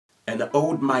An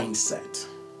old mindset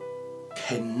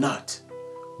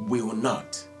will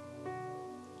not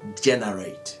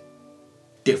generate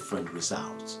different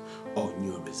results or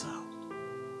new results.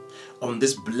 On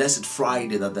this blessed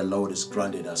Friday that the Lord has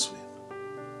granted us with,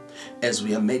 as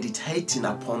we are meditating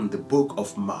upon the book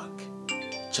of Mark,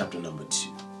 chapter number 2,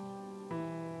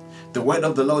 the word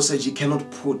of the Lord says you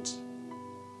cannot put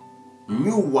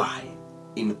new wine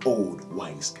in old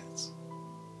wineskins.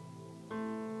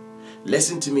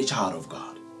 Listen to me, child of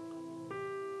God.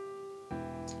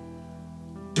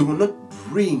 Do not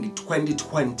bring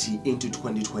 2020 into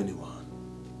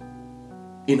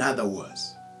 2021. In other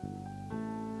words,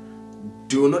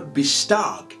 do not be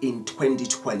stuck in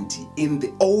 2020 in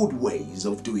the old ways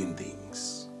of doing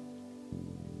things.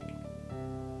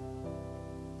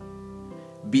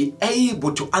 Be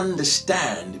able to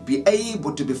understand, be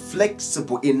able to be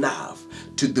flexible enough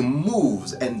to the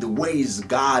moves and the ways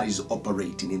God is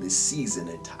operating in the season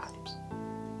and times.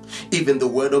 Even the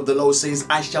word of the Lord says,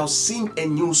 I shall sing a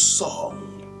new song.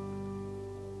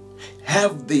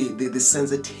 Have the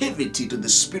sensitivity to the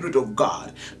Spirit of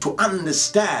God to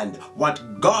understand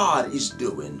what God is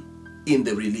doing in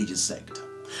the religious sector,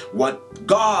 what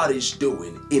God is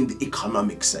doing in the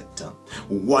economic sector,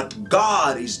 what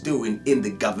God is doing in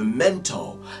the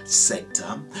governmental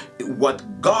sector, what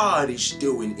God is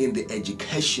doing in the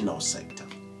educational sector.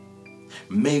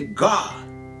 May God,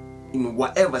 in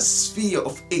whatever sphere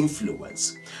of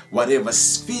influence, whatever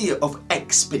sphere of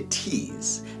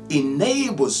expertise,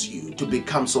 enables you to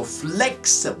become so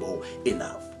flexible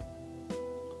enough.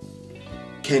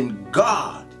 Can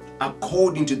God,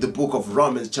 according to the book of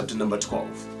Romans chapter number 12,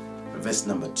 verse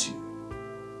number 2,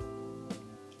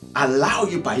 allow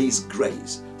you by His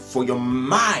grace for your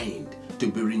mind to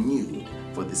be renewed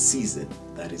for the season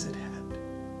that is at hand?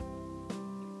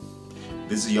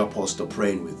 This is your apostle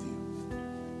praying with you,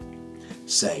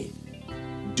 saying,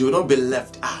 do not be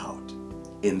left out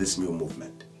in this new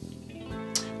movement.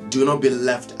 Do not be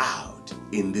left out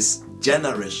in this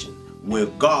generation where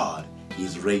God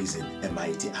is raising a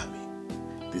mighty army.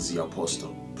 This is your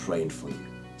apostle praying for you,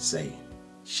 saying,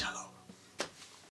 Shalom.